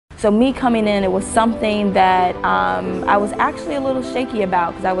So me coming in, it was something that I was actually a little shaky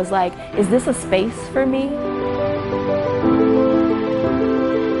about, because I was like, is this a space for me?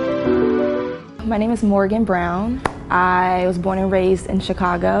 My name is Morgan Brown. I was born and raised in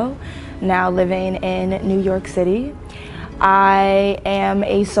Chicago, now living in New York City. I am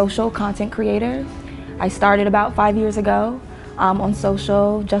a social content creator. I started about 5 years ago on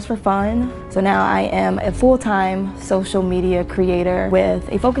social just for fun. So now I am a full-time social media creator with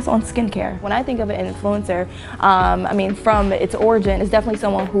a focus on skincare. When I think of an influencer, I mean, from its origin, it's definitely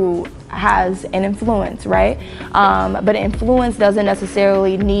someone who has an influence, right? But influence doesn't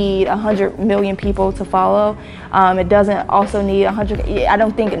necessarily need 100 million people to follow. It doesn't also need 100, I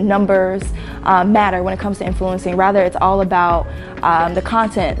don't think numbers matter when it comes to influencing. Rather, it's all about the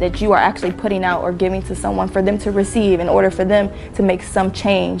content that you are actually putting out or giving to someone for them to receive in order for them to make some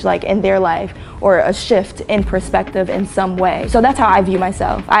change, like in their life, or a shift in perspective in some way. So that's how I view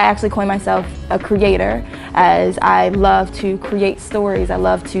myself. I actually coin myself a creator, as I love to create stories. I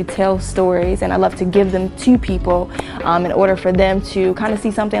love to tell stories, and I love to give them to people in order for them to kind of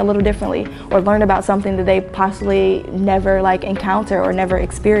see something a little differently, or learn about something that they possibly never encounter or never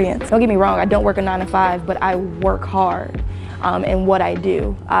experience. Don't get me wrong, I don't work a 9 to 5, but I work hard in what I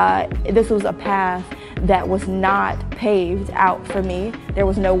do. This was a path that was not paved out for me. There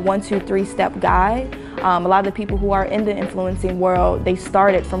was no 1, 2, 3 step guide. A lot of the people who are in the influencing world, they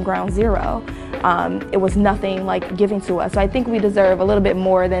started from ground zero. It was nothing like given to us. So I think we deserve a little bit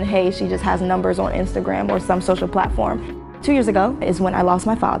more than, hey, she just has numbers on Instagram or some social platform. 2 years ago is when I lost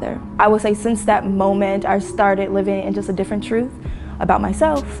my father. I would say since that moment, I started living in just a different truth about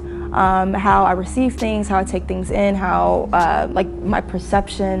myself, how I receive things, how I take things in, how my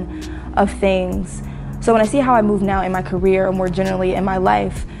perception of things. So when I see how I move now in my career, or more generally in my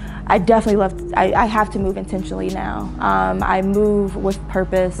life, I definitely I have to move intentionally now. I move with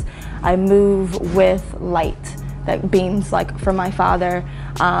purpose. I move with light that beams from my father.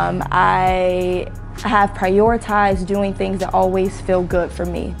 I have prioritized doing things that always feel good for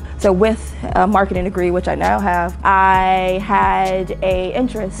me. So with a marketing degree, which I now have, I had an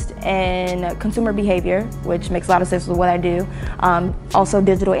interest in consumer behavior, which makes a lot of sense with what I do. Also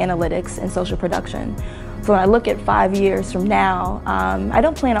digital analytics and social production. So when I look at 5 years from now, I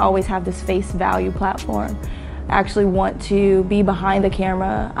don't plan to always have this face value platform. I actually want to be behind the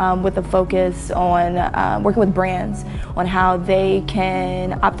camera with a focus on working with brands on how they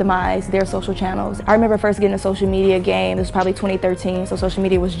can optimize their social channels. I remember first getting a social media game, this was probably 2013, so social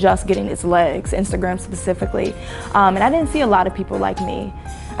media was just getting its legs, Instagram specifically. And I didn't see a lot of people like me.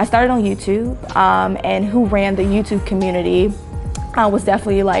 I started on YouTube, and who ran the YouTube community was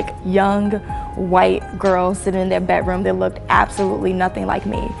definitely young, white girls sitting in their bedroom that looked absolutely nothing like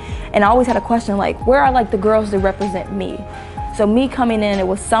me. And I always had a question where are the girls that represent me? So me coming in, it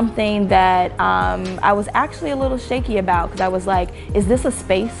was something that I was actually a little shaky about, because I was like, is this a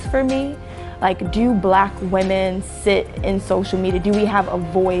space for me? Do Black women sit in social media? Do we have a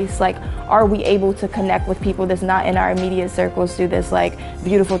voice? Are we able to connect with people that's not in our immediate circles through this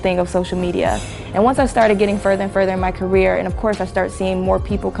beautiful thing of social media? And once I started getting further and further in my career, and of course I start seeing more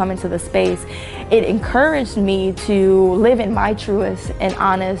people come into the space, it encouraged me to live in my truest and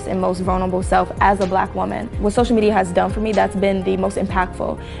honest and most vulnerable self as a Black woman. What social media has done for me, that's been the most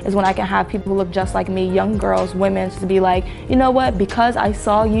impactful, is when I can have people who look just like me, young girls, women, to be like, you know what, because I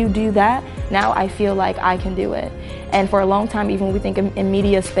saw you do that, now I feel like I can do it. And for a long time, even when we think in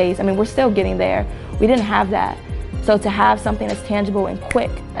media space, I mean, we're still getting there. We didn't have that. So to have something as tangible and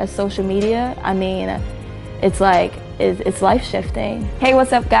quick as social media, I mean, it's life-shifting. Hey,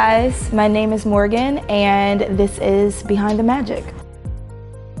 what's up, guys? My name is Morgan, and this is Behind the Magic.